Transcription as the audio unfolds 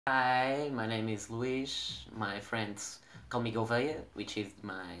Hi, my name is Luís. My friends call me Gouveia, which is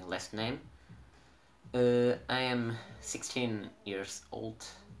my last name. I am 16 years old,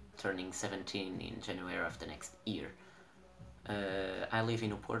 turning 17 in January of the next year. I live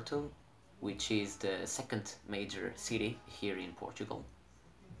in Oporto, which is the second major city here in Portugal.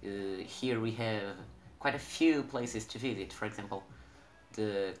 Here we have quite a few places to visit. For example,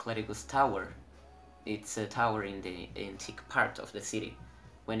 the Clérigos Tower. It's a tower in the antique part of the city.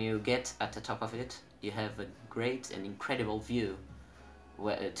 When you get at the top of it, you have a great and incredible view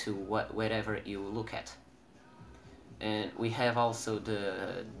to wherever you look at. And we have also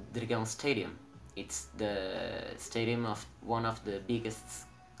the Dragão Stadium. It's the stadium of one of the biggest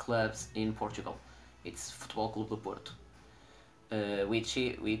clubs in Portugal. It's Futebol Clube do Porto, which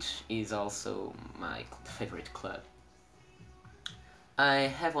is also my favorite club. I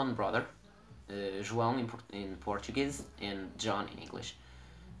have one brother, João in Portuguese and John in English.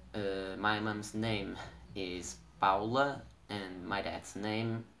 My mom's name is Paula and my dad's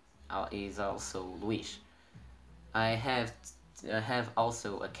name is also Luís. I have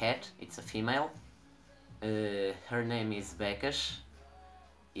also a cat. It's a female. Her name is Becas.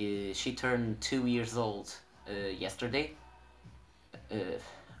 She turned 2 years old yesterday.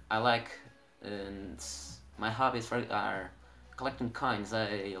 I like and my hobbies are collecting coins.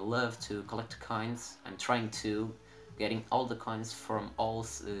 I love to collect coins. I'm trying to getting all the coins from all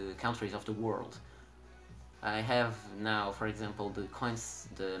countries of the world. I have now, for example, the coins,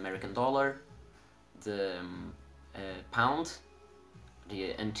 the American dollar, the pound,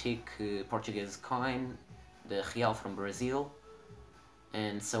 the antique Portuguese coin, the real from Brazil,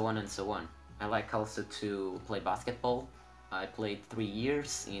 and so on and so on. I like also to play basketball. I played 3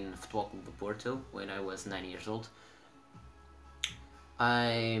 years in Futebol Clube do Porto when I was 9 years old.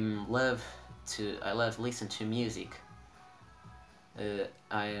 I love listen to music.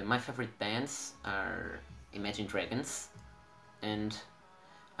 My favorite bands are Imagine Dragons, and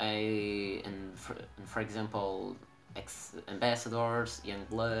for example, Ambassadors,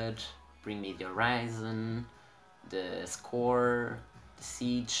 Youngblood, Bring Me the Horizon, The Score, The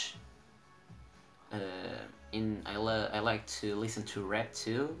Siege. I like to listen to rap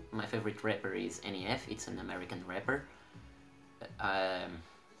too. My favorite rapper is NEF. It's an American rapper. I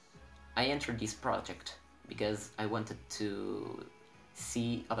entered this project because I wanted to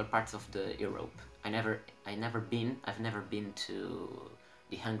see other parts of the Europe. I've never been to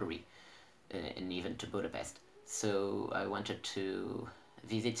the Hungary and even to Budapest. So I wanted to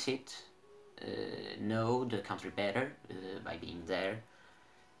visit it, know the country better by being there.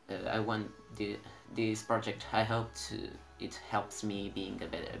 I want this project. I hope it helps me being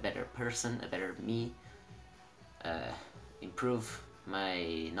a better person, a better me. Improve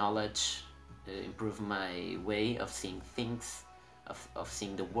my knowledge, improve my way of seeing things, of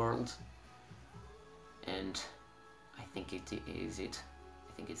seeing the world, and I think it is it.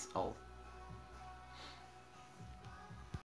 I think it's all.